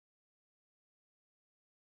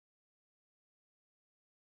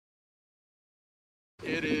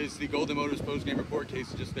It is the Golden Motors Postgame Report.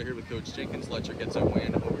 Casey just there here with Coach Jenkins. Lutcher gets a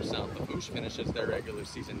win over South Lafourche, finishes their regular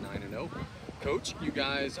season 9-0. Coach, you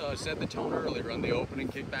guys set the tone earlier on the opening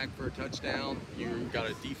kickback for a touchdown. You got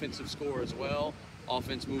a defensive score as well.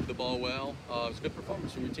 Offense moved the ball well. It was a good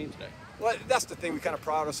performance from your team today. Well, that's the thing we kind of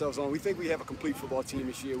pride ourselves on. We think we have a complete football team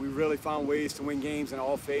this year. We really found ways to win games in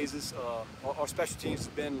all phases. Our special teams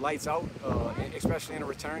have been lights out, especially in a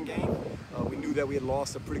return game. We knew that we had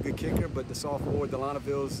lost a pretty good kicker, but the sophomore,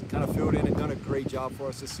 Delanovilles, kind of filled in and done a great job for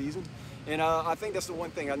us this season. And I think that's the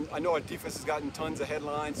one thing. I know our defense has gotten tons of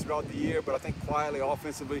headlines throughout the year, but I think quietly,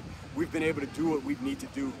 offensively, we've been able to do what we need to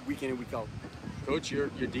do week in and week out. Coach, your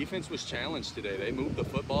defense was challenged today. They moved the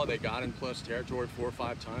football. They got in plus territory 4 or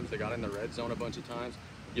 5 times. They got in the red zone a bunch of times.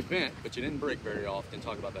 You bent, but you didn't break very often.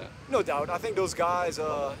 Talk about that. No doubt. I think those guys,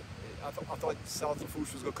 I thought South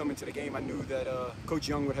Lafourche was going to come into the game. I knew that Coach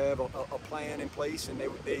Young would have a plan in place, and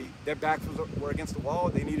their backs were against the wall.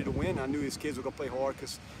 They needed to win. I knew his kids were going to play hard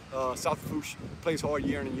because South Lafourche plays hard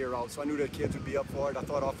year in and year out. So I knew their kids would be up for it. I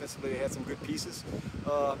thought offensively they had some good pieces,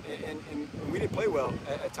 and we didn't play well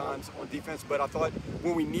at times on defense. But I thought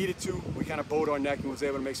when we needed to, we kind of bowed our neck and was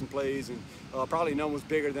able to make some plays. And probably none was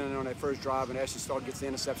bigger than on that first drive, and Ashley Stark gets the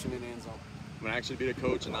interception in the end zone. I'm going to actually be a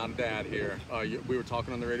coach and not a dad here. We were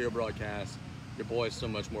talking on the radio broadcast. Your boy is so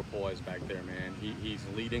much more poised back there, man. He's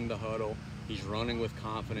leading the huddle. He's running with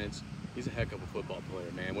confidence. He's a heck of a football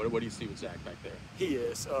player, man. What do you see with Zach back there? He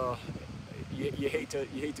is. You hate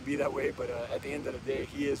to be that way, but at the end of the day,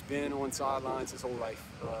 he has been on sidelines his whole life.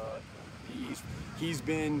 He's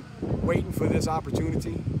been waiting for this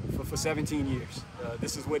opportunity for 17 years.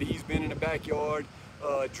 This is what he's been in the backyard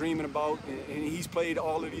dreaming about, and he's played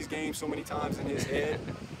all of these games so many times in his head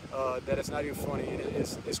that it's not even funny. And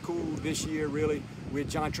it's cool this year, really, with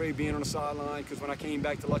John Trey being on the sideline, because when I came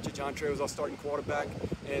back to Lutcher, John Trey was our starting quarterback,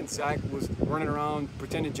 and Zach was running around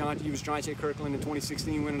pretending he was John J. Kirkland in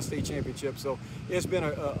 2016 winning the state championship. So it's been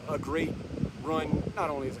a great run, not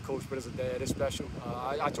only as a coach, but as a dad. It's special.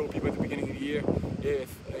 I told people at the beginning of the year,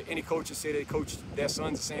 if any coaches say they coach their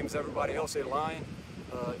sons the same as everybody else, they're lying.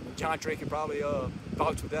 John Trey can probably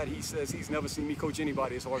vouch with that. He says he's never seen me coach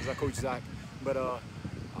anybody as hard as I coach Zach. But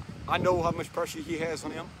I know how much pressure he has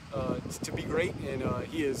on him to be great, and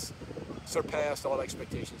he has surpassed all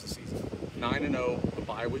expectations this season. 9-0, the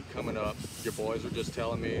bye week coming up. Your boys are just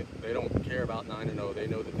telling me they don't care about 9-0. They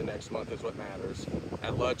know that the next month is what matters.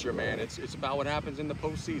 At Lutcher, man, it's about what happens in the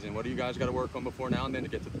postseason. What do you guys got to work on before now and then to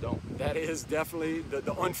get to the Dome? That is definitely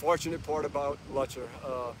the unfortunate part about Lutcher.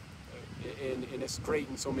 And it's great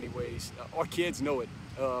in so many ways. Our kids know it.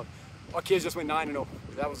 Our kids just went 9-0.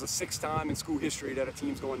 That was the 6th time in school history that a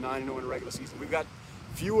team's going 9-0 in a regular season. We've got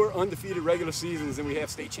fewer undefeated regular seasons than we have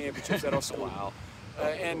state championships at our school. Wow.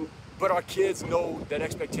 But our kids know that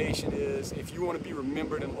expectation is, if you want to be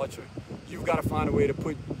remembered in Lutcher, you've got to find a way to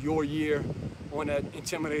put your year on that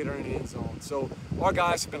intimidator in the end zone. So our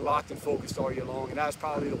guys have been locked and focused all year long, and that's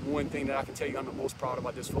probably the one thing that I can tell you I'm the most proud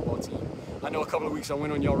about this football team. I know a couple of weeks I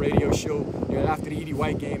went on your radio show after the Edie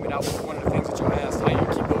White game, and that was one of the things that y'all asked, how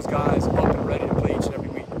you keep those guys up and ready to play each and every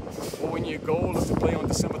week. Well, when your goal is to play on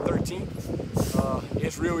December 13th,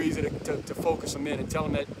 it's real easy to focus them in and tell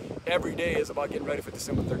them that every day is about getting ready for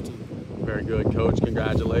December 13th. Very good, Coach.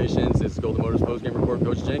 Congratulations. It's Golden Motors Postgame Report.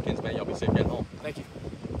 Coach Jenkins, man, y'all be safe getting home. Thank you.